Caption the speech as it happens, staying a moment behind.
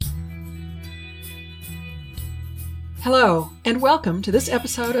Hello, and welcome to this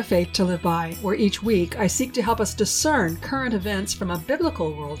episode of Faith to Live By, where each week I seek to help us discern current events from a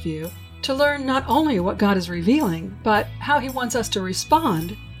biblical worldview to learn not only what God is revealing, but how He wants us to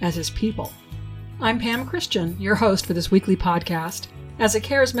respond as His people. I'm Pam Christian, your host for this weekly podcast. As a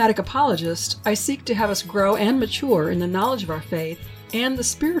charismatic apologist, I seek to have us grow and mature in the knowledge of our faith and the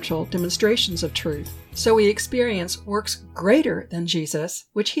spiritual demonstrations of truth, so we experience works greater than Jesus,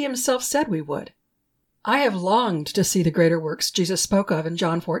 which He Himself said we would. I have longed to see the greater works Jesus spoke of in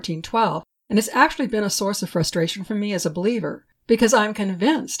John 14:12, and it's actually been a source of frustration for me as a believer, because I'm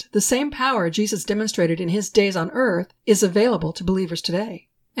convinced the same power Jesus demonstrated in His days on earth is available to believers today.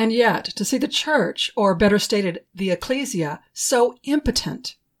 And yet, to see the church, or better stated, the ecclesia, so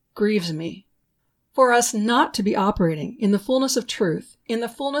impotent grieves me. For us not to be operating in the fullness of truth, in the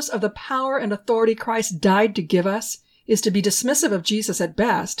fullness of the power and authority Christ died to give us, is to be dismissive of Jesus at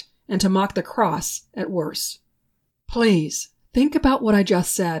best, and to mock the cross at worse. Please, think about what I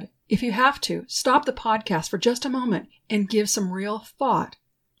just said. If you have to, stop the podcast for just a moment and give some real thought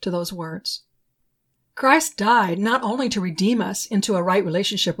to those words. Christ died not only to redeem us into a right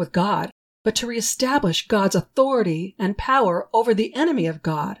relationship with God, but to reestablish God's authority and power over the enemy of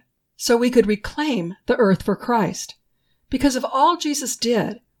God, so we could reclaim the earth for Christ. Because of all Jesus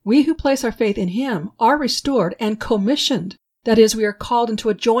did, we who place our faith in Him are restored and commissioned. That is, we are called into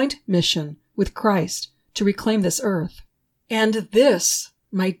a joint mission with Christ to reclaim this earth. And this,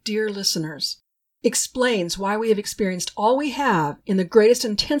 my dear listeners, explains why we have experienced all we have in the greatest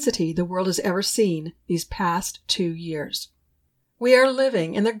intensity the world has ever seen these past 2 years. We are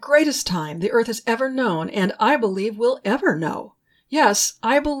living in the greatest time the earth has ever known, and I believe will ever know. Yes,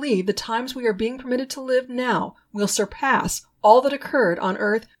 I believe the times we are being permitted to live now will surpass all that occurred on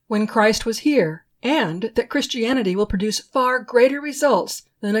earth when Christ was here, and that Christianity will produce far greater results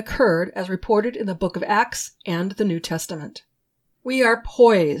than occurred as reported in the book of Acts and the New Testament. We are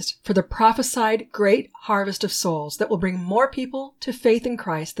poised for the prophesied great harvest of souls that will bring more people to faith in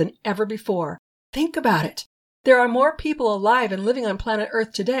Christ than ever before. Think about it. There are more people alive and living on planet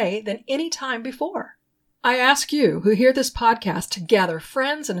Earth today than any time before. I ask you who hear this podcast to gather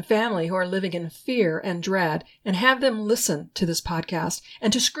friends and family who are living in fear and dread and have them listen to this podcast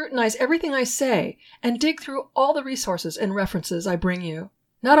and to scrutinize everything I say and dig through all the resources and references I bring you.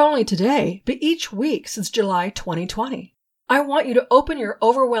 Not only today, but each week since July 2020. I want you to open your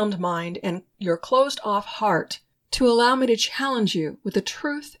overwhelmed mind and your closed-off heart to allow me to challenge you with the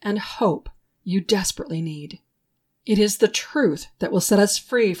truth and hope you desperately need. It is the truth that will set us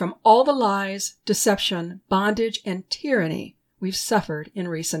free from all the lies, deception, bondage, and tyranny we've suffered in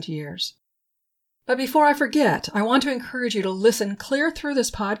recent years. But before I forget, I want to encourage you to listen clear through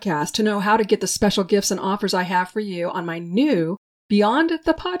this podcast to know how to get the special gifts and offers I have for you on my new Beyond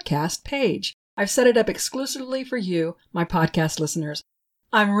the Podcast page. I've set it up exclusively for you, my podcast listeners.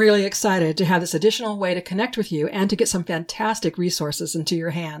 I'm really excited to have this additional way to connect with you and to get some fantastic resources into your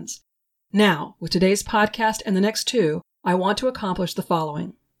hands. Now, with today's podcast and the next two, I want to accomplish the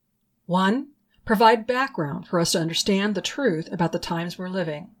following. 1. Provide background for us to understand the truth about the times we're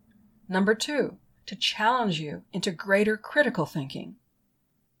living. 2. To challenge you into greater critical thinking.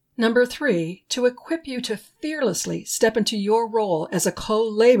 3. To equip you to fearlessly step into your role as a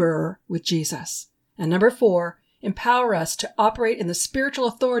co-laborer with Jesus. And 4. Empower us to operate in the spiritual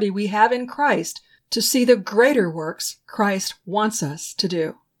authority we have in Christ to see the greater works Christ wants us to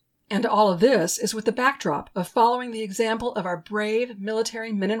do. And all of this is with the backdrop of following the example of our brave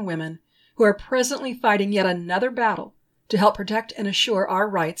military men and women who are presently fighting yet another battle to help protect and assure our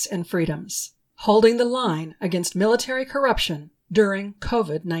rights and freedoms, holding the line against military corruption during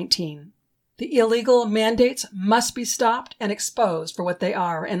COVID-19. The illegal mandates must be stopped and exposed for what they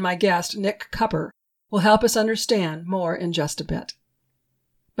are, and my guest, Nick Cupper, will help us understand more in just a bit.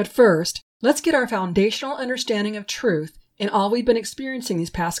 But first, let's get our foundational understanding of truth in all we've been experiencing these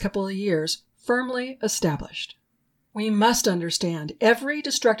past couple of years firmly established. We must understand every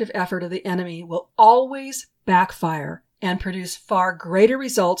destructive effort of the enemy will always backfire and produce far greater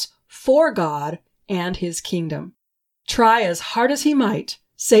results for God and His kingdom. Try as hard as he might,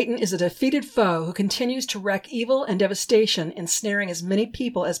 Satan is a defeated foe who continues to wreak evil and devastation, ensnaring as many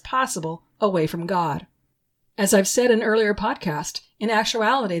people as possible away from God. As I've said in an earlier podcast, in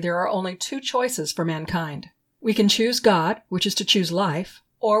actuality there are only two choices for mankind. We can choose God, which is to choose life,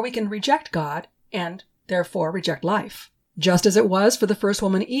 or we can reject God and therefore reject life. Just as it was for the first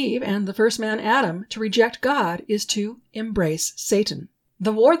woman Eve and the first man Adam, to reject God is to embrace Satan.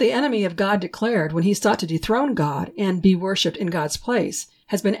 The war the enemy of God declared when he sought to dethrone God and be worshipped in God's place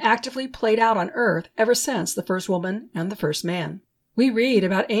has been actively played out on earth ever since the first woman and the first man. We read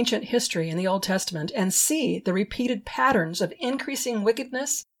about ancient history in the Old Testament and see the repeated patterns of increasing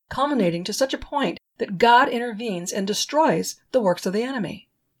wickedness culminating to such a point that God intervenes and destroys the works of the enemy.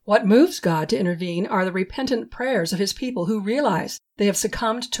 What moves God to intervene are the repentant prayers of his people who realize they have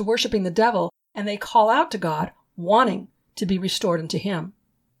succumbed to worshiping the devil, and they call out to God, wanting to be restored unto him.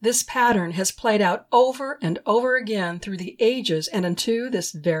 This pattern has played out over and over again through the ages and unto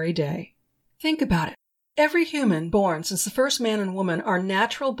this very day. Think about it. Every human born since the first man and woman are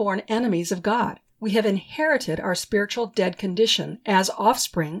natural-born enemies of God. We have inherited our spiritual dead condition as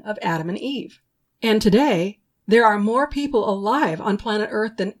offspring of Adam and Eve. And today, there are more people alive on planet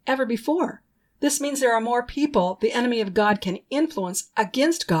Earth than ever before. This means there are more people the enemy of God can influence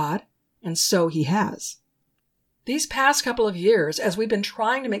against God, and so he has. These past couple of years, as we've been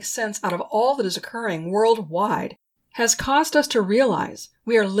trying to make sense out of all that is occurring worldwide, has caused us to realize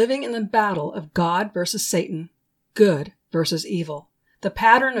we are living in the battle of God versus Satan, good versus evil. The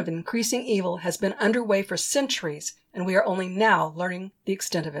pattern of increasing evil has been underway for centuries, and we are only now learning the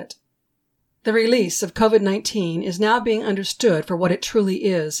extent of it. The release of COVID-19 is now being understood for what it truly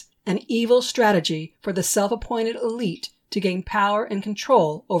is, an evil strategy for the self-appointed elite to gain power and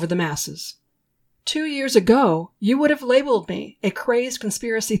control over the masses. 2 years ago, you would have labeled me a crazed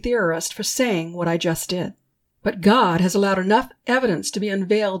conspiracy theorist for saying what I just did. But God has allowed enough evidence to be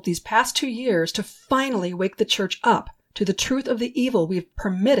unveiled these past 2 years to finally wake the church up to the truth of the evil we've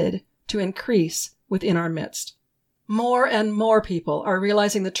permitted to increase within our midst. More and more people are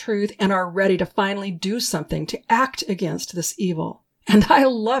realizing the truth and are ready to finally do something to act against this evil. And I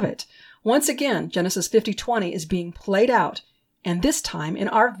love it. Once again, Genesis 50:20 is being played out, and this time in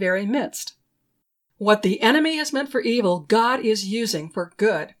our very midst. What the enemy has meant for evil, God is using for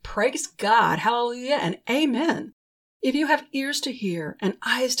good. Praise God, hallelujah, and amen. If you have ears to hear and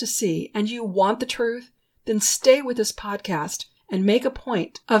eyes to see, and you want the truth, then stay with this podcast and make a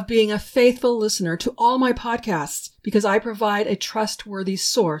point of being a faithful listener to all my podcasts, because I provide a trustworthy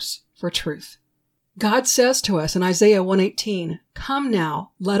source for truth. God says to us in Isaiah 1:18, "Come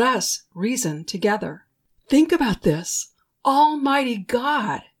now, let us reason together." Think about this. Almighty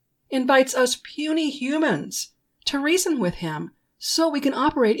God invites us puny humans to reason with him so we can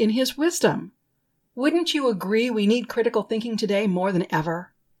operate in his wisdom. Wouldn't you agree we need critical thinking today more than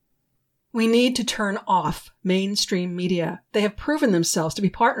ever? We need to turn off mainstream media. They have proven themselves to be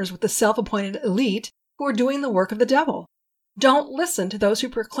partners with the self-appointed elite who are doing the work of the devil. Don't listen to those who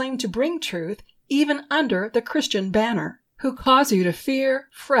proclaim to bring truth, even under the Christian banner, who cause you to fear,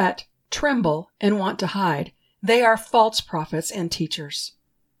 fret, tremble, and want to hide. They are false prophets and teachers.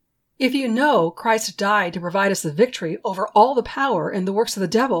 If you know Christ died to provide us the victory over all the power and the works of the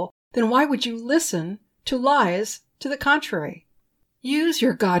devil, then why would you listen to lies to the contrary? Use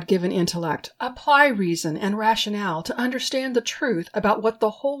your God-given intellect, apply reason and rationale to understand the truth about what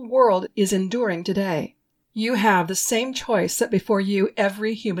the whole world is enduring today. You have the same choice set before you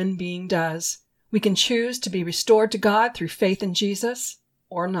every human being does. We can choose to be restored to God through faith in Jesus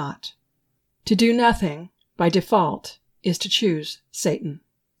or not. To do nothing, by default, is to choose Satan.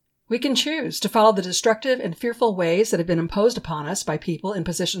 We can choose to follow the destructive and fearful ways that have been imposed upon us by people in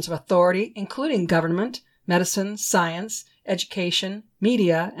positions of authority, including government, medicine, science, education,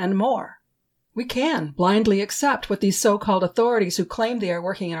 media, and more. We can blindly accept what these so-called authorities who claim they are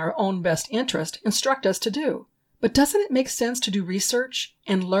working in our own best interest instruct us to do. But doesn't it make sense to do research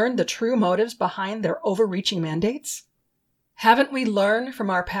and learn the true motives behind their overreaching mandates? Haven't we learned from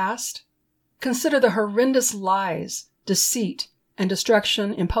our past? Consider the horrendous lies, deceit, and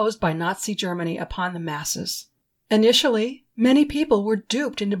destruction imposed by Nazi Germany upon the masses. Initially, many people were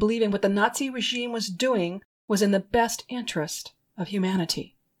duped into believing what the Nazi regime was doing was in the best interest of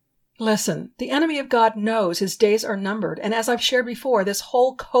humanity. Listen, the enemy of God knows his days are numbered, and as I've shared before, this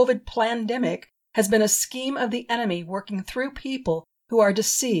whole COVID pandemic has been a scheme of the enemy working through people who are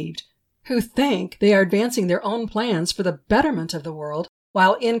deceived, who think they are advancing their own plans for the betterment of the world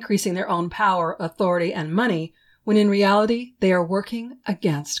while increasing their own power, authority, and money, when in reality they are working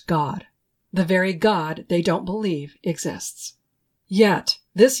against God, the very God they don't believe exists. Yet,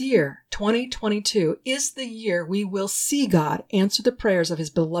 this year, 2022, is the year we will see God answer the prayers of his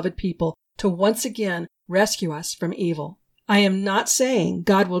beloved people to once again rescue us from evil. I am not saying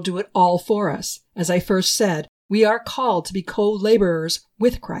God will do it all for us. As I first said, we are called to be co-laborers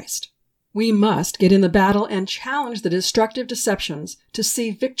with Christ. We must get in the battle and challenge the destructive deceptions to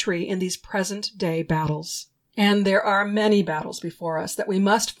see victory in these present-day battles. And there are many battles before us that we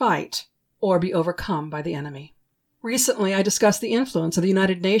must fight or be overcome by the enemy. Recently, I discussed the influence of the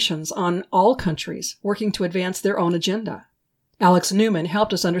United Nations on all countries working to advance their own agenda. Alex Newman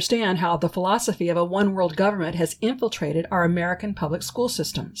helped us understand how the philosophy of a one-world government has infiltrated our American public school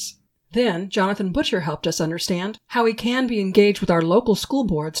systems. Then, Jonathan Butcher helped us understand how we can be engaged with our local school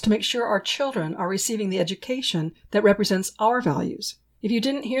boards to make sure our children are receiving the education that represents our values. If you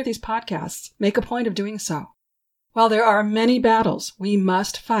didn't hear these podcasts, make a point of doing so. While there are many battles we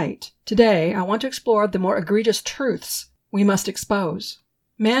must fight, today I want to explore the more egregious truths we must expose.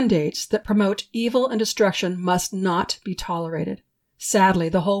 Mandates that promote evil and destruction must not be tolerated. Sadly,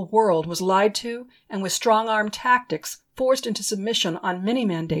 the whole world was lied to and with strong-arm tactics forced into submission on many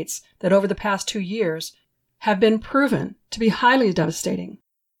mandates that over the past 2 years have been proven to be highly devastating.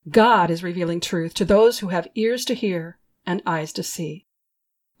 God is revealing truth to those who have ears to hear and eyes to see.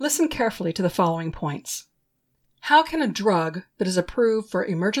 Listen carefully to the following points. How can a drug that is approved for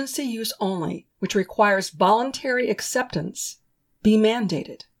emergency use only, which requires voluntary acceptance, be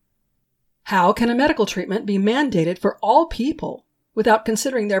mandated? How can a medical treatment be mandated for all people without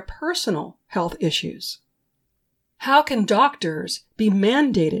considering their personal health issues? How can doctors be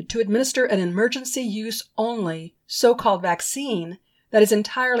mandated to administer an emergency use only so-called vaccine that is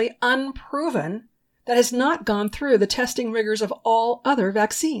entirely unproven, that has not gone through the testing rigors of all other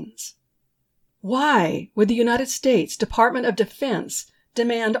vaccines? Why would the United States Department of Defense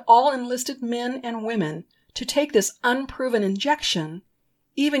demand all enlisted men and women to take this unproven injection,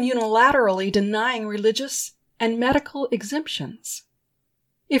 even unilaterally denying religious and medical exemptions?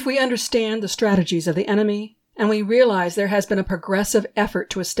 If we understand the strategies of the enemy, and we realize there has been a progressive effort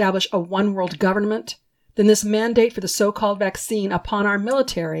to establish a one-world government, then this mandate for the so-called vaccine upon our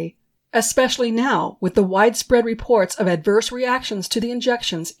military, especially now with the widespread reports of adverse reactions to the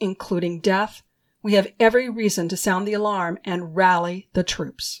injections, including death, we have every reason to sound the alarm and rally the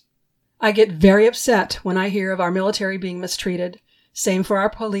troops. I get very upset when I hear of our military being mistreated. Same for our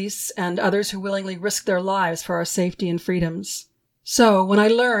police and others who willingly risk their lives for our safety and freedoms. So, when I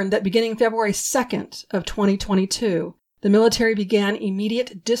learned that beginning February 2nd of 2022, the military began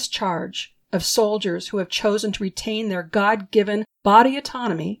immediate discharge of soldiers who have chosen to retain their God-given body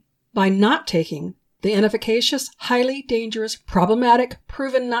autonomy by not taking the inefficacious, highly dangerous, problematic,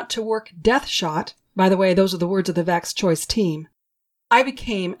 proven not to work death shot, by the way, those are the words of the Vax Choice team, I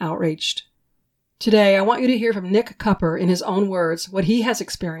became outraged. Today, I want you to hear from Nick Cupper in his own words what he has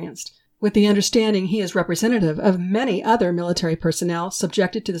experienced, with the understanding he is representative of many other military personnel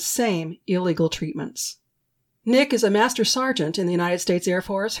subjected to the same illegal treatments. Nick is a master sergeant in the United States Air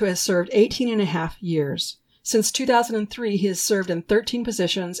Force who has served 18 and a half years. Since 2003, he has served in 13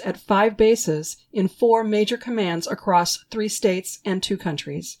 positions at 5 bases in 4 major commands across 3 states and 2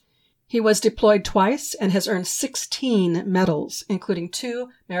 countries. He was deployed twice and has earned 16 medals, including 2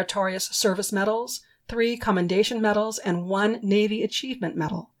 Meritorious Service Medals, 3 Commendation Medals, and 1 Navy Achievement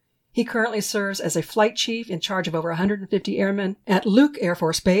Medal. He currently serves as a flight chief in charge of over 150 airmen at Luke Air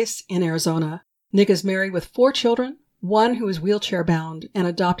Force Base in Arizona. Nick is married with 4 children, 1 who is wheelchair-bound and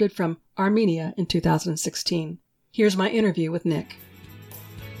adopted from Armenia in 2016. Here's my interview with Nick.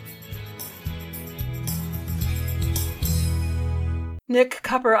 Nick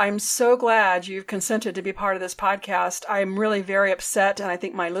Cupper, I'm so glad you've consented to be part of this podcast. I'm really very upset, and I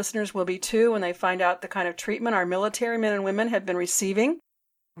think my listeners will be too when they find out the kind of treatment our military men and women have been receiving.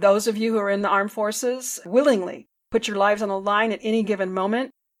 Those of you who are in the armed forces willingly put your lives on the line at any given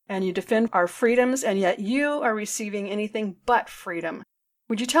moment, and you defend our freedoms, and yet you are receiving anything but freedom.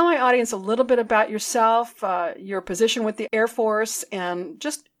 Would you tell my audience a little bit about yourself, your position with the Air Force, and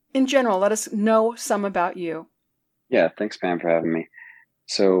just in general, let us know some about you? Yeah, thanks, Pam, for having me.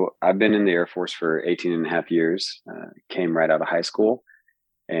 So I've been in the Air Force for 18 and a half years, came right out of high school,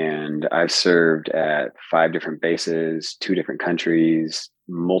 and I've served at 5 different bases, 2 different countries,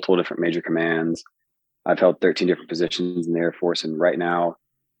 multiple different major commands. I've held 13 different positions in the Air Force, and right now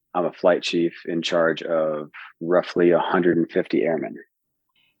I'm a flight chief in charge of roughly 150 airmen.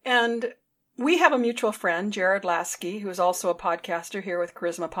 And we have a mutual friend, Jared Lasky, who is also a podcaster here with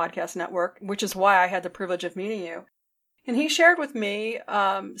Charisma Podcast Network, which is why I had the privilege of meeting you. And he shared with me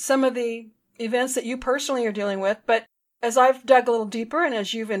some of the events that you personally are dealing with. But as I've dug a little deeper and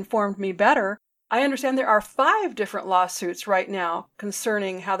as you've informed me better, I understand there are 5 different lawsuits right now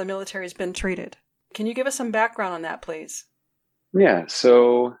concerning how the military has been treated. Can you give us some background on that, please? Yeah,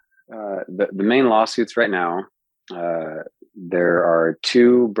 so the main lawsuits right now, there are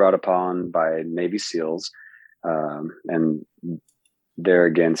 2 brought upon by Navy SEALs, and they're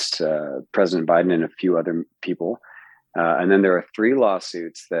against President Biden and a few other people. And then there are 3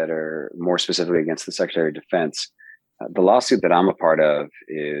 lawsuits that are more specifically against the Secretary of Defense. The lawsuit that I'm a part of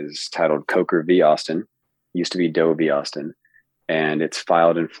is titled Coker v. Austin, used to be Doe v. Austin, and it's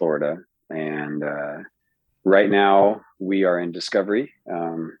filed in Florida. And right now we are in discovery,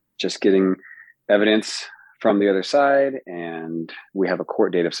 just getting evidence from the other side. And we have a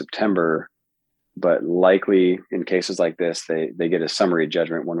court date of September, but likely in cases like this, they get a summary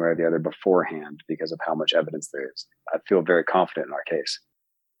judgment one way or the other beforehand because of how much evidence there is. I feel very confident in our case.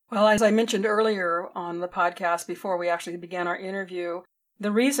 Well, as I mentioned earlier on the podcast before we actually began our interview,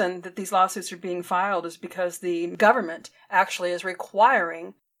 the reason that these lawsuits are being filed is because the government actually is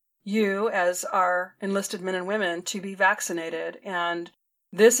requiring you, as our enlisted men and women, to be vaccinated. And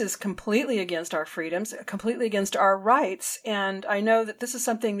this is completely against our freedoms, completely against our rights. And I know that this is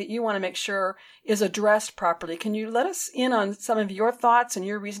something that you want to make sure is addressed properly. Can you let us in on some of your thoughts and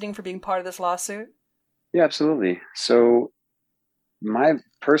your reasoning for being part of this lawsuit? Yeah, absolutely. So my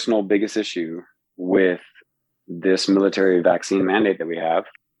personal biggest issue with this military vaccine mandate that we have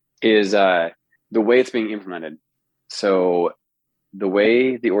is the way it's being implemented. So the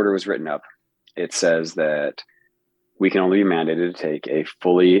way the order was written up, it says that we can only be mandated to take a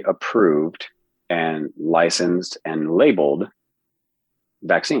fully approved and licensed and labeled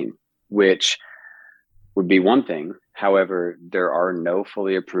vaccine, which would be one thing. However, there are no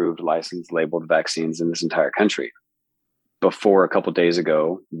fully approved, licensed, labeled vaccines in this entire country. Before a couple of days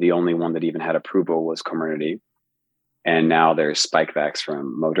ago, the only one that even had approval was Comirnaty. And now there's Spikevax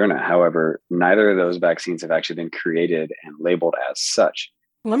from Moderna. However, neither of those vaccines have actually been created and labeled as such.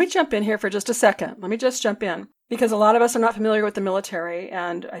 Let me jump in here for just a second. Let me just jump in because a lot of us are not familiar with the military.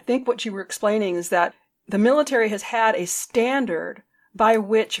 And I think what you were explaining is that the military has had a standard by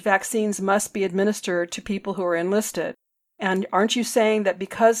which vaccines must be administered to people who are enlisted. And aren't you saying that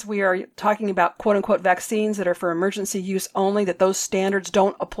because we are talking about quote unquote vaccines that are for emergency use only, that those standards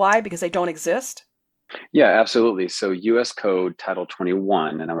don't apply because they don't exist? Yeah, absolutely. So U.S. Code Title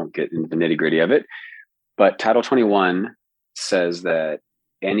 21, and I won't get into the nitty gritty of it, but Title 21 says that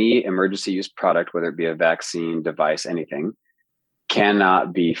any emergency use product, whether it be a vaccine, device, anything,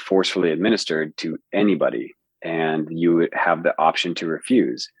 cannot be forcefully administered to anybody. And you would have the option to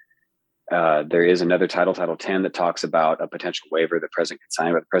refuse. There is another title, Title 10, that talks about a potential waiver the president can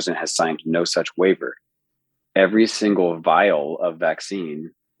sign, but the president has signed no such waiver. Every single vial of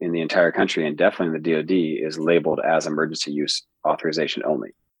vaccine in the entire country, and definitely in the DoD, is labeled as emergency use authorization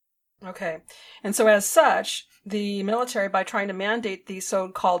only. Okay. And so as such, the military, by trying to mandate these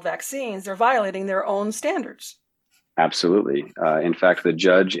so-called vaccines, they're violating their own standards. Absolutely. In fact, the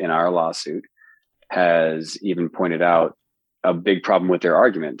judge in our lawsuit has even pointed out a big problem with their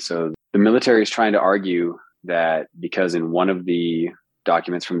argument. So the military is trying to argue that because in one of the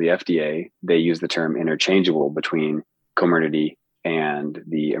documents from the FDA, they use the term interchangeable between Comirnaty and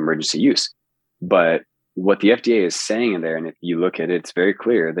the emergency use. But what the FDA is saying in there, and if you look at it, it's very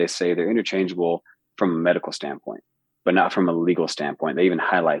clear. They say they're interchangeable from a medical standpoint, but not from a legal standpoint. They even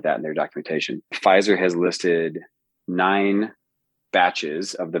highlight that in their documentation. Pfizer has listed 9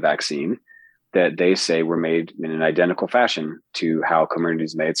 batches of the vaccine that they say were made in an identical fashion to how Comirnaty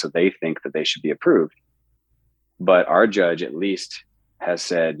is made. So they think that they should be approved. But our judge at least has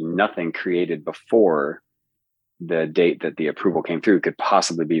said nothing created before the date that the approval came through could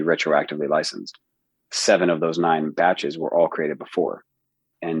possibly be retroactively licensed. 7 of those 9 batches were all created before.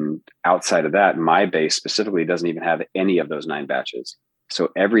 And outside of that, my base specifically doesn't even have any of those 9 batches. So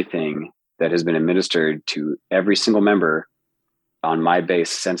everything that has been administered to every single member on my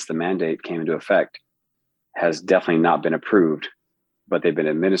base since the mandate came into effect has definitely not been approved, but they've been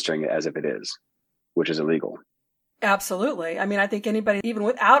administering it as if it is, which is illegal. Absolutely. I mean, I think anybody, even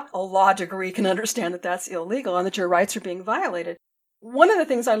without a law degree, can understand that that's illegal and that your rights are being violated. One of the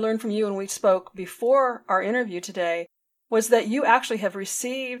things I learned from you when we spoke before our interview today was that you actually have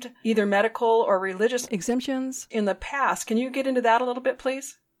received either medical or religious exemptions in the past. Can you get into that a little bit,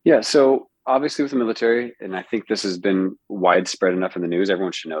 please? Yeah. So obviously with the military, and I think this has been widespread enough in the news,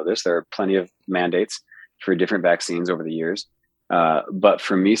 everyone should know this. There are plenty of mandates for different vaccines over the years. But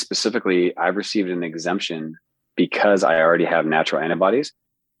for me specifically, I've received an exemption because I already have natural antibodies,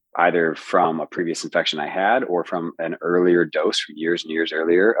 either from a previous infection I had or from an earlier dose from years and years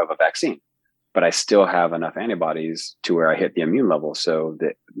earlier of a vaccine. But I still have enough antibodies to where I hit the immune level. So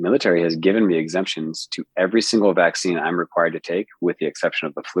the military has given me exemptions to every single vaccine I'm required to take, with the exception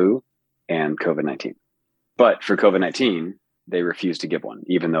of the flu and COVID-19. But for COVID-19, they refuse to give one,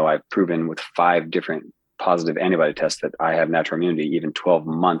 even though I've proven with 5 different positive antibody tests that I have natural immunity even 12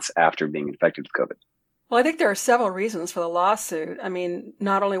 months after being infected with COVID. Well, I think there are several reasons for the lawsuit. I mean,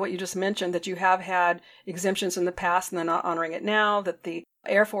 not only what you just mentioned, that you have had exemptions in the past and they're not honoring it now, that the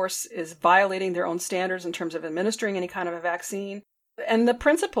Air Force is violating their own standards in terms of administering any kind of a vaccine, and the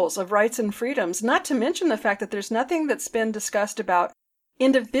principles of rights and freedoms, not to mention the fact that there's nothing that's been discussed about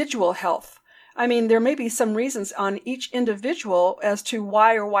individual health I mean, there may be some reasons on each individual as to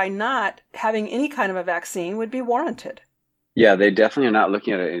why or why not having any kind of a vaccine would be warranted. Yeah, they definitely are not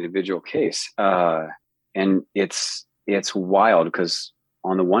looking at an individual case. And it's wild because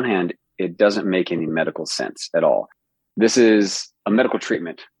on the one hand, it doesn't make any medical sense at all. This is a medical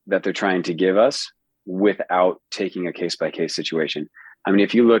treatment that they're trying to give us without taking a case by case situation. I mean,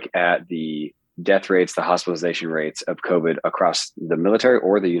 if you look at the death rates, the hospitalization rates of COVID across the military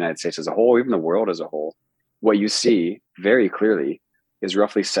or the United States as a whole, or even the world as a whole, what you see very clearly is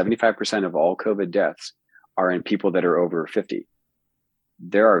roughly 75% of all COVID deaths are in people that are over 50.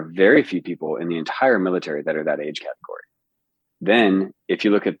 There are very few people in the entire military that are that age category. Then if you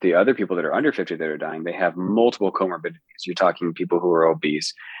look at the other people that are under 50 that are dying, they have multiple comorbidities. You're talking people who are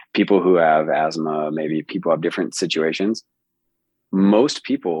obese, people who have asthma, maybe people have different situations. Most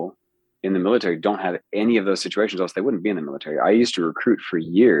people in the military don't have any of those situations, else they wouldn't be in the military. I used to recruit for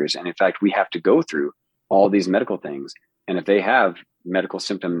years. And in fact, we have to go through all these medical things. And if they have medical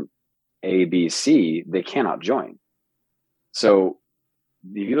symptom A, B, C, they cannot join. So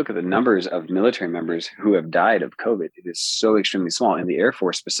if you look at the numbers of military members who have died of COVID, it is so extremely small. In the Air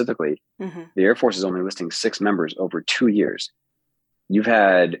Force specifically, the Air Force is only listing 6 members over 2 years. You've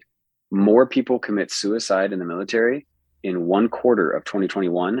had more people commit suicide in the military in 1 quarter of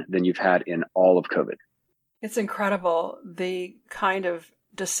 2021 than you've had in all of COVID. It's incredible, the kind of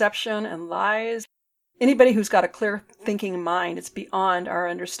deception and lies. Anybody who's got a clear thinking mind, it's beyond our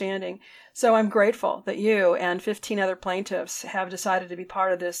understanding. So I'm grateful that you and 15 other plaintiffs have decided to be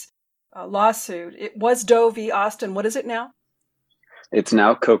part of this lawsuit. It was Doe v. Austin. What is it now? It's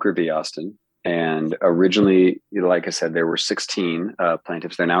now Coker v. Austin. And originally, like I said, there were 16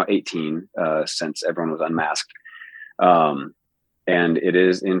 plaintiffs. They're now 18 since everyone was unmasked. And it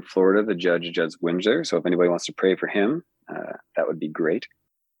is in Florida, the Judge Windsor. So if anybody wants to pray for him, that would be great.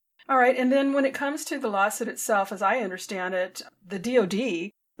 All right. And then when it comes to the lawsuit itself, as I understand it, the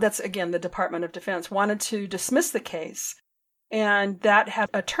DOD, that's again the Department of Defense, wanted to dismiss the case. And that had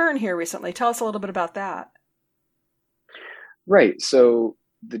a turn here recently. Tell us a little bit about that. Right. So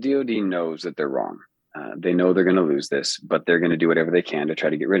the DOD knows that they're wrong. They know they're going to lose this, but they're going to do whatever they can to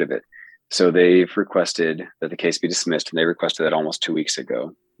try to get rid of it. So they've requested that the case be dismissed, and they requested that almost 2 weeks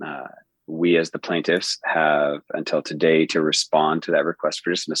ago. We as the plaintiffs have until today to respond to that request for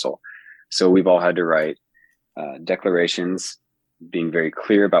dismissal. So we've all had to write declarations being very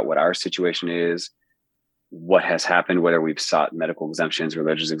clear about what our situation is, what has happened, whether we've sought medical exemptions,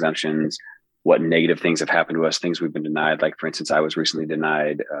 religious exemptions, what negative things have happened to us, things we've been denied. Like, for instance, I was recently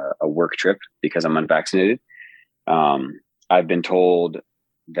denied a work trip because I'm unvaccinated. I've been told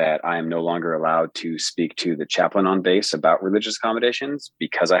that I am no longer allowed to speak to the chaplain on base about religious accommodations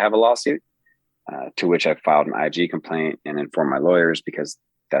because I have a lawsuit, to which I filed an IG complaint and informed my lawyers because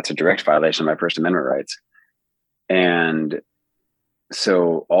that's a direct violation of my First Amendment rights. And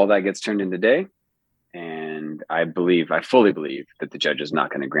so all that gets turned in today. And I fully believe that the judge is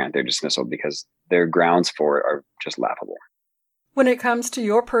not going to grant their dismissal because their grounds for it are just laughable. When it comes to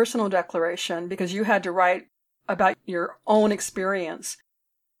your personal declaration, because you had to write about your own experience,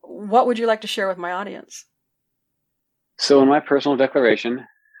 what would you like to share with my audience? So in my personal declaration,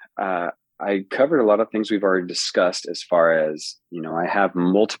 I covered a lot of things we've already discussed as far as, I have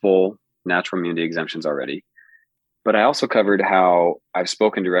multiple natural immunity exemptions already, but I also covered how I've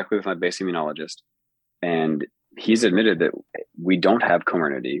spoken directly with my base immunologist, and he's admitted that we don't have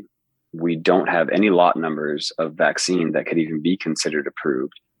comorbidity. We don't have any lot numbers of vaccine that could even be considered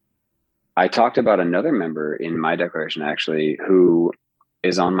approved. I talked about another member in my declaration, actually, who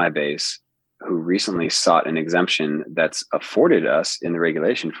is on my base, who recently sought an exemption that's afforded us in the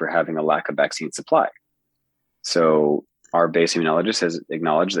regulation for having a lack of vaccine supply. So our base immunologist has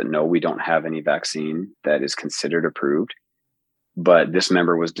acknowledged that no, we don't have any vaccine that is considered approved, but this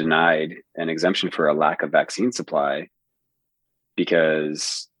member was denied an exemption for a lack of vaccine supply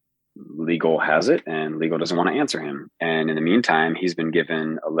because legal has it and legal doesn't want to answer him. And in the meantime, he's been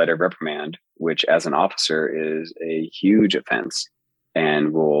given a letter of reprimand, which as an officer is a huge offense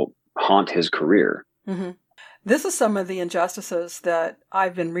and will haunt his career. Mm-hmm. This is some of the injustices that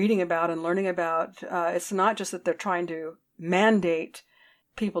I've been reading about and learning about. It's not just that they're trying to mandate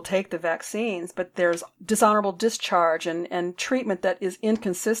people take the vaccines, but there's dishonorable discharge and treatment that is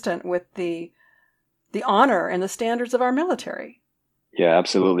inconsistent with the honor and the standards of our military. Yeah,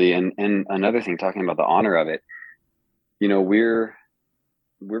 absolutely. And another thing, talking about the honor of it, we're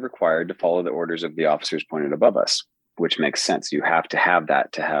required to follow the orders of the officers pointed above us, which makes sense. You have to have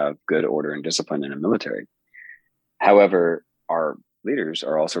that to have good order and discipline in a military. However, our leaders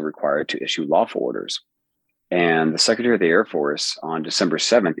are also required to issue lawful orders. And the Secretary of the Air Force on December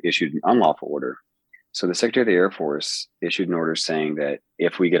 7th issued an unlawful order. So the Secretary of the Air Force issued an order saying that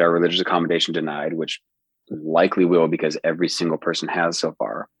if we get our religious accommodation denied, which likely will because every single person has so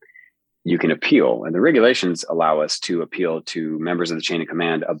far, you can appeal. And the regulations allow us to appeal to members of the chain of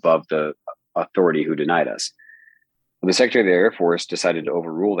command above the authority who denied us. The Secretary of the Air Force decided to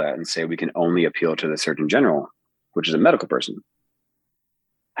overrule that and say we can only appeal to the Surgeon General, which is a medical person.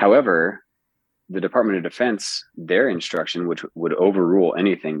 However, the Department of Defense, their instruction, which would overrule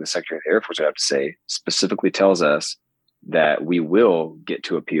anything the Secretary of the Air Force would have to say, specifically tells us that we will get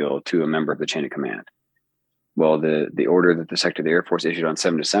to appeal to a member of the chain of command. Well, the order that the Secretary of the Air Force issued on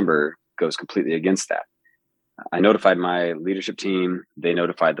 7 December goes completely against that. I notified my leadership team, they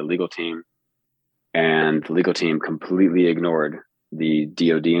notified the legal team, and the legal team completely ignored the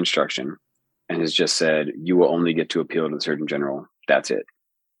DOD instruction and has just said, you will only get to appeal to the Surgeon General. That's it.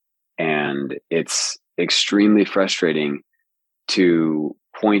 And it's extremely frustrating to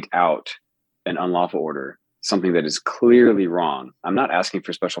point out an unlawful order, something that is clearly wrong. I'm not asking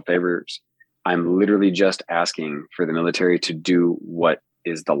for special favors. I'm literally just asking for the military to do what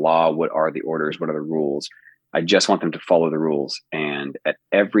is the law, what are the orders, what are the rules. I just want them to follow the rules. And at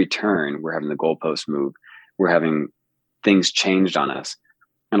every turn, we're having the goalposts move. We're having things changed on us.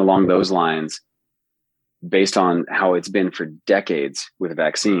 And along those lines, based on how it's been for decades with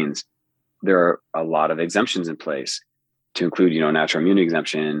vaccines, there are a lot of exemptions in place to include, natural immune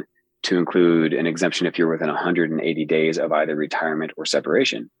exemption, to include an exemption if you're within 180 days of either retirement or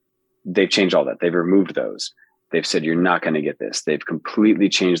separation. They've changed all that. They've removed those. They've said, you're not going to get this. They've completely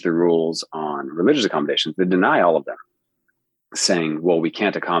changed the rules on religious accommodations. They deny all of them, saying, well, we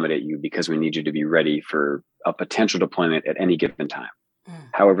can't accommodate you because we need you to be ready for a potential deployment at any given time.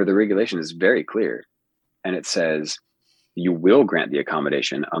 However, the regulation is very clear, and it says you will grant the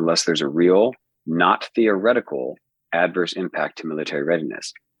accommodation unless there's a real, not theoretical, adverse impact to military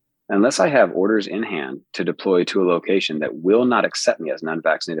readiness. Unless I have orders in hand to deploy to a location that will not accept me as an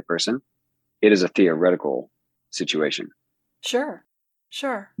unvaccinated person, it is a theoretical situation. Sure.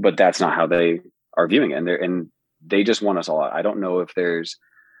 But that's not how they are viewing it. And they just want us all out. I don't know if there's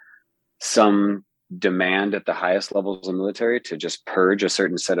some demand at the highest levels of the military to just purge a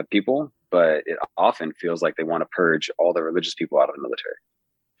certain set of people, but it often feels like they want to purge all the religious people out of the military.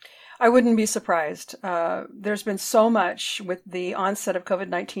 I wouldn't be surprised. There's been so much with the onset of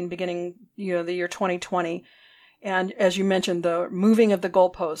COVID-19 beginning, the year 2020. And as you mentioned, the moving of the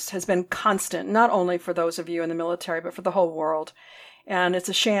goalposts has been constant, not only for those of you in the military, but for the whole world. And it's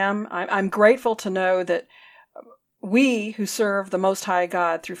a sham. I'm grateful to know that we who serve the Most High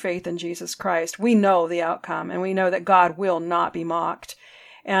God through faith in Jesus Christ, we know the outcome, and we know that God will not be mocked.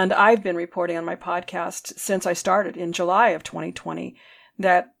 And I've been reporting on my podcast since I started in July of 2020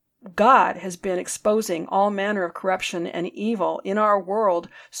 that God has been exposing all manner of corruption and evil in our world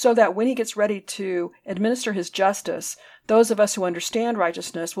so that when he gets ready to administer his justice, those of us who understand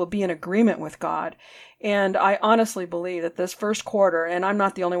righteousness will be in agreement with God. And I honestly believe that this first quarter, and I'm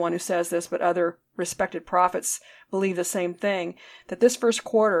not the only one who says this, but other respected prophets believe the same thing, that this first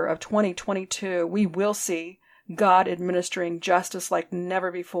quarter of 2022, we will see God administering justice like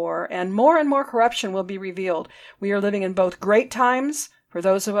never before, and more corruption will be revealed. We are living in both great times for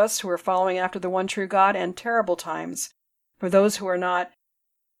those of us who are following after the one true God, and terrible times for those who are not.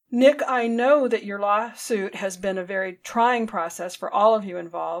 Nick, I know that your lawsuit has been a very trying process for all of you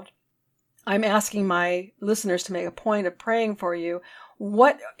involved. I'm asking my listeners to make a point of praying for you.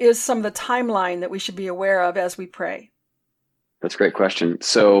 What is some of the timeline that we should be aware of as we pray? That's a great question.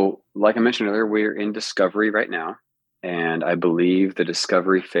 So, like I mentioned earlier, we're in discovery right now, and I believe the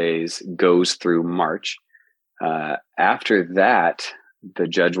discovery phase goes through March. After that, the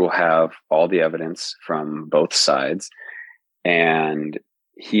judge will have all the evidence from both sides, and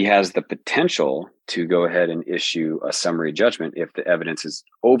he has the potential to go ahead and issue a summary judgment if the evidence is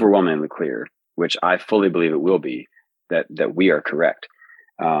overwhelmingly clear, which I fully believe it will be, that we are correct.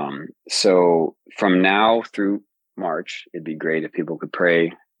 So from now through March, it'd be great if people could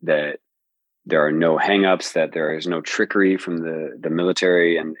pray that there are no hangups, that there is no trickery from the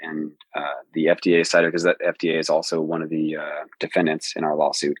military and the FDA side, because that FDA is also one of the defendants in our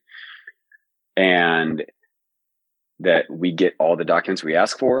lawsuit, and that we get all the documents we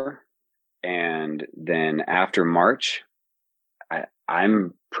ask for. And then after March,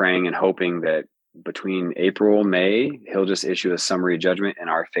 I'm praying and hoping that between April, May, he'll just issue a summary judgment in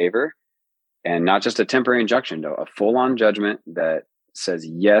our favor, and not just a temporary injunction, though, a full-on judgment that says,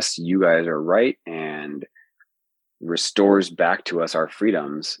 yes, you guys are right, and restores back to us our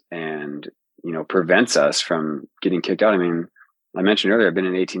freedoms and, prevents us from getting kicked out. I mean, I mentioned earlier, I've been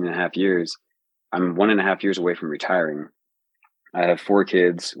in 18 and a half years, I'm 1.5 years away from retiring. I have 4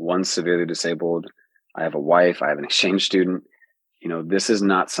 kids, one's severely disabled. I have a wife. I have an exchange student. This is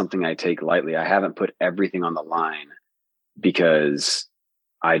not something I take lightly. I haven't put everything on the line because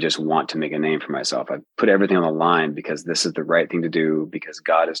I just want to make a name for myself. I put everything on the line because this is the right thing to do, because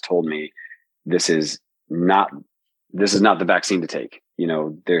God has told me this is not the vaccine to take.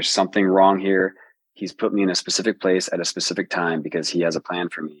 There's something wrong here. He's put me in a specific place at a specific time because he has a plan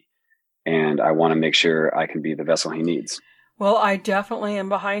for me. And I want to make sure I can be the vessel he needs. Well, I definitely am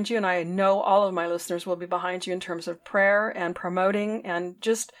behind you, and I know all of my listeners will be behind you in terms of prayer and promoting and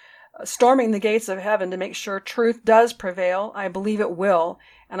just storming the gates of heaven to make sure truth does prevail. I believe it will,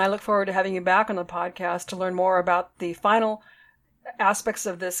 and I look forward to having you back on the podcast to learn more about the final aspects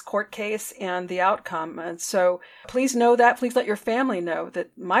of this court case and the outcome. And so please know that. Please let your family know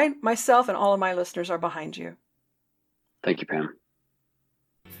that myself and all of my listeners are behind you. Thank you, Pam.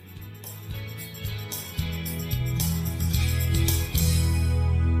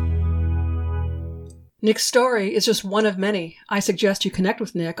 Nick's story is just one of many. I suggest you connect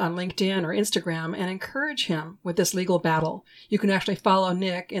with Nick on LinkedIn or Instagram and encourage him with this legal battle. You can actually follow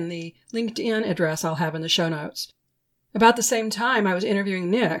Nick in the LinkedIn address I'll have in the show notes. About the same time I was interviewing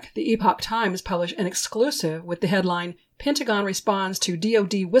Nick, the Epoch Times published an exclusive with the headline, "Pentagon Responds to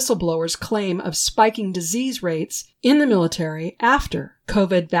DoD Whistleblower's Claim of Spiking Disease Rates in the Military After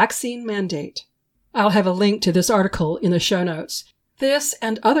COVID Vaccine Mandate." I'll have a link to this article in the show notes. This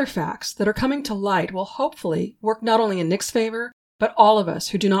and other facts that are coming to light will hopefully work not only in Nick's favor, but all of us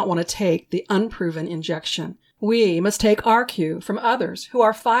who do not want to take the unproven injection. We must take our cue from others who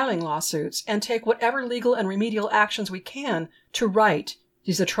are filing lawsuits and take whatever legal and remedial actions we can to right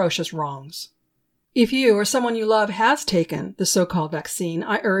these atrocious wrongs. If you or someone you love has taken the so-called vaccine,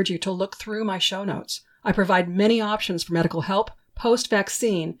 I urge you to look through my show notes. I provide many options for medical help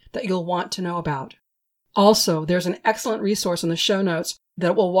post-vaccine that you'll want to know about. Also, there's an excellent resource in the show notes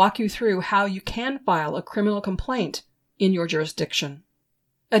that will walk you through how you can file a criminal complaint in your jurisdiction.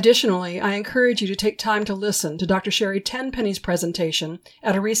 Additionally, I encourage you to take time to listen to Dr. Sherry Tenpenny's presentation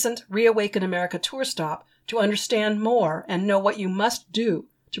at a recent Reawaken America tour stop to understand more and know what you must do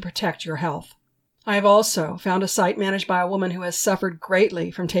to protect your health. I have also found a site managed by a woman who has suffered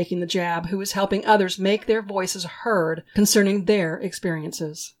greatly from taking the jab, who is helping others make their voices heard concerning their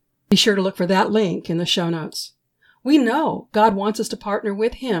experiences. Be sure to look for that link in the show notes. We know God wants us to partner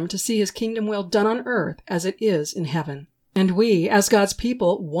with Him to see His kingdom will done on earth as it is in heaven. And we, as God's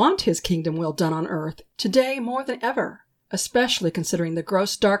people, want His kingdom will done on earth today more than ever, especially considering the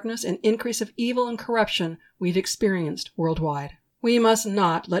gross darkness and increase of evil and corruption we've experienced worldwide. We must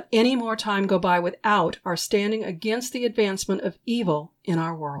not let any more time go by without our standing against the advancement of evil in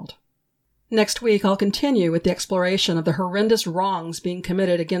our world. Next week, I'll continue with the exploration of the horrendous wrongs being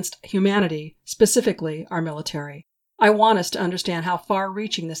committed against humanity, specifically our military. I want us to understand how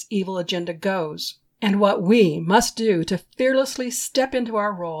far-reaching this evil agenda goes, and what we must do to fearlessly step into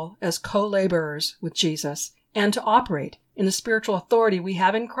our role as co-laborers with Jesus, and to operate in the spiritual authority we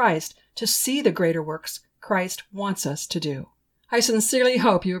have in Christ to see the greater works Christ wants us to do. I sincerely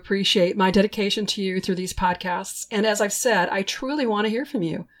hope you appreciate my dedication to you through these podcasts, and as I've said, I truly want to hear from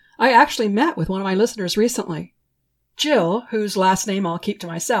you. I actually met with one of my listeners recently. Jill, whose last name I'll keep to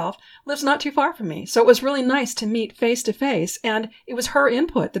myself, lives not too far from me, so it was really nice to meet face to face, and it was her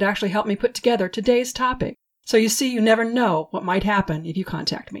input that actually helped me put together today's topic. So you see, you never know what might happen if you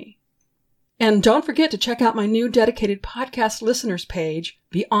contact me. And don't forget to check out my new dedicated podcast listeners page,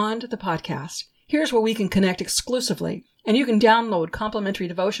 Beyond the Podcast. Here's where we can connect exclusively, and you can download complimentary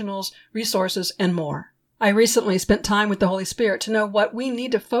devotionals, resources, and more. I recently spent time with the Holy Spirit to know what we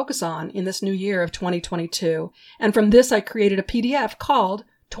need to focus on in this new year of 2022, and from this I created a PDF called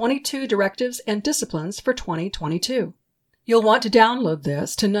 22 Directives and Disciplines for 2022. You'll want to download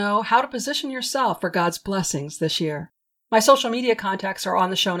this to know how to position yourself for God's blessings this year. My social media contacts are on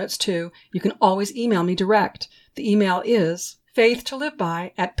the show notes too. You can always email me direct. The email is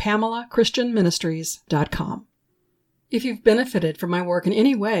faithtoliveby@PamelaChristianMinistries.com. If you've benefited from my work in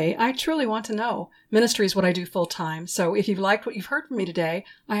any way, I truly want to know. Ministry is what I do full time, so if you've liked what you've heard from me today,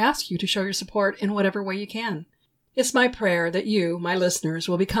 I ask you to show your support in whatever way you can. It's my prayer that you, my listeners,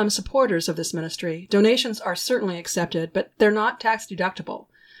 will become supporters of this ministry. Donations are certainly accepted, but they're not tax deductible.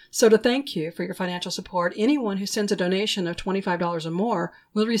 So to thank you for your financial support, anyone who sends a donation of $25 or more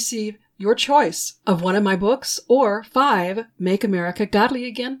will receive your choice of one of my books or 5 Make America Godly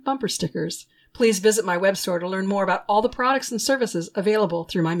Again bumper stickers. Please visit my web store to learn more about all the products and services available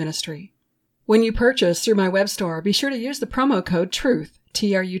through my ministry. When you purchase through my web store, be sure to use the promo code TRUTH,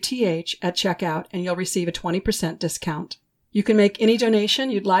 TRUTH, at checkout, and you'll receive a 20% discount. You can make any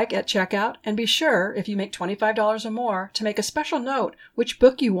donation you'd like at checkout, and be sure, if you make $25 or more, to make a special note which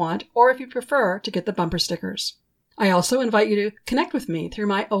book you want, or if you prefer, to get the bumper stickers. I also invite you to connect with me through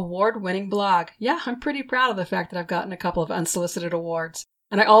my award-winning blog. Yeah, I'm pretty proud of the fact that I've gotten a couple of unsolicited awards.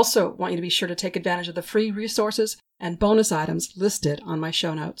 And I also want you to be sure to take advantage of the free resources and bonus items listed on my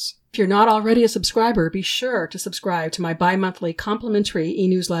show notes. If you're not already a subscriber, be sure to subscribe to my bi-monthly complimentary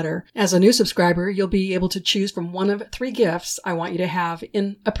e-newsletter. As a new subscriber, you'll be able to choose from one of 3 gifts I want you to have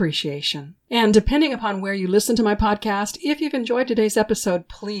in appreciation. And depending upon where you listen to my podcast, if you've enjoyed today's episode,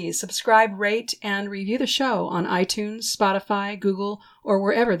 please subscribe, rate, and review the show on iTunes, Spotify, Google, or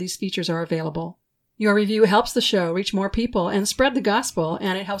wherever these features are available. Your review helps the show reach more people and spread the gospel,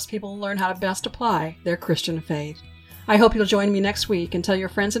 and it helps people learn how to best apply their Christian faith. I hope you'll join me next week and tell your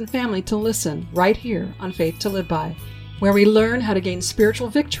friends and family to listen right here on Faith to Live By, where we learn how to gain spiritual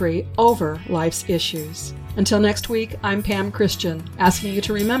victory over life's issues. Until next week, I'm Pam Christian, asking you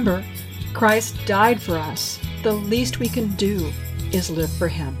to remember, Christ died for us. The least we can do is live for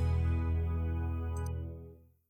Him.